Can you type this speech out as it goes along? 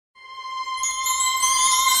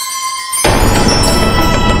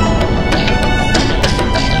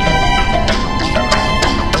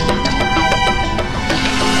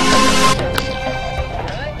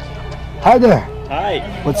Hi there. Hi.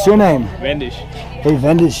 What's your name? Vandish. Hey,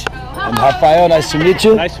 Vandish. I'm Rafael. Nice to meet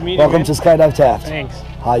you. Nice to meet you. Welcome to Skydive Taft. Thanks.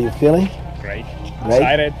 How are you feeling? Great. Great.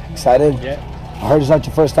 Excited. Excited? Yeah. I heard it's not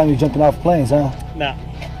your first time you're jumping off planes, huh? Nah.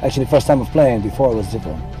 Actually, first time of playing. Before it was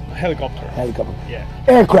different. Helicopter. Helicopter. Yeah.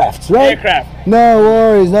 Aircrafts, right? Aircraft. No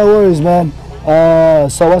worries, man.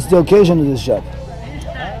 So what's the occasion of this job?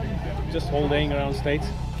 Just holidaying around the States.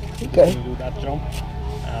 Okay. To do that jump.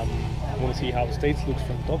 I want to see how the States looks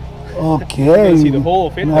from the top. Okay. See the whole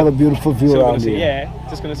of it. You have a beautiful view so around here. Yeah.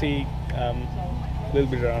 Just gonna see a little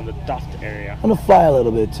bit around the Taft area. I'm gonna fly a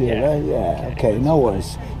little bit too, Yeah. right? Yeah. Okay. No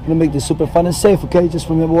worries. I'm gonna make this super fun and safe. Okay. Just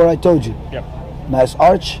remember what I told you. Yep. Nice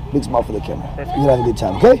arch, big smile for the camera. Perfect. You're gonna have a good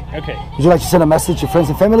time. Okay. Okay. Would you like to send a message to friends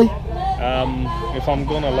and family? If I'm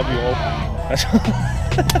gonna love you all. That's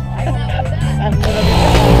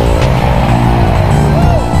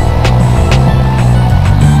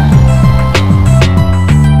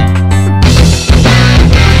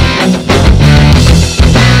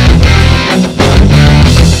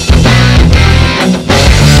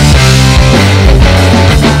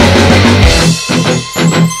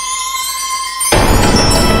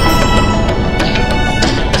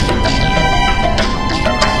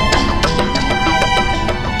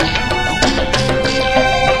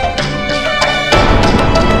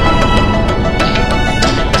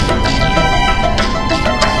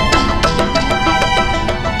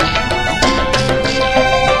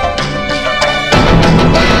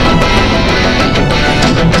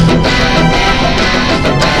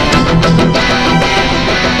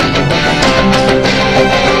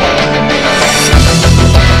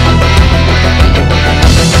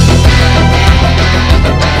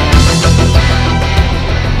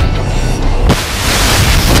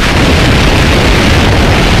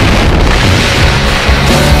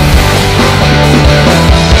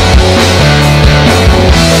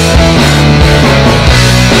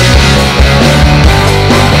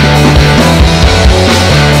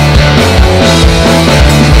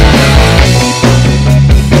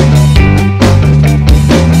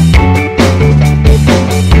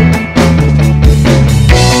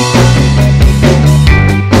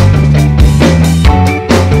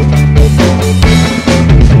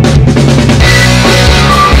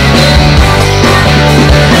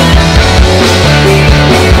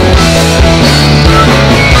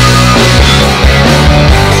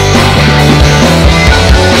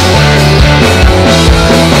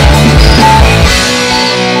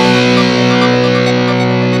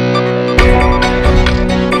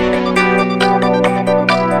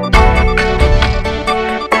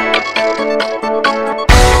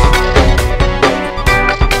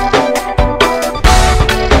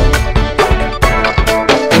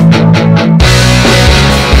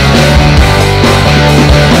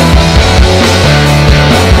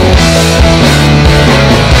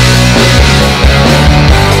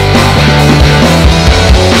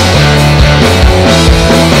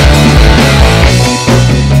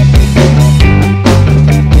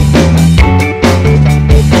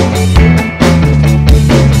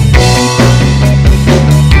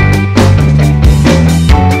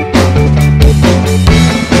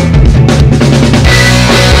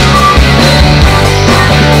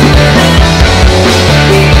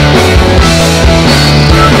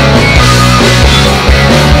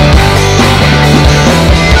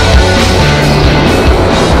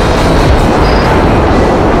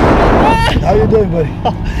How you doing, buddy?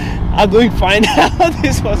 I'm doing fine now.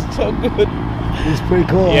 This was so good. It's pretty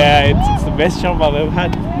cool. Yeah, it's the best jump I've ever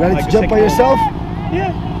had. Ready Like to a jump by second yourself? one.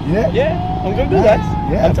 Yeah. Yeah. I'm gonna do Nice.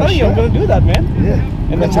 that. Yeah, I'm telling you, I'm gonna do that, man.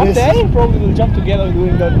 Yeah. And then one day probably we'll jump together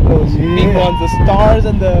doing those big Yeah. ones, the stars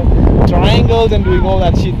and the triangles, and doing all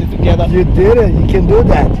that shit together. You did it. You can do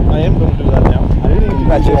that. I am gonna do that now. I really need to do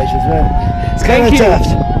this. Congratulations, man. Thank Skydive you.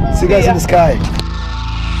 Taft. See you guys See ya. in the sky.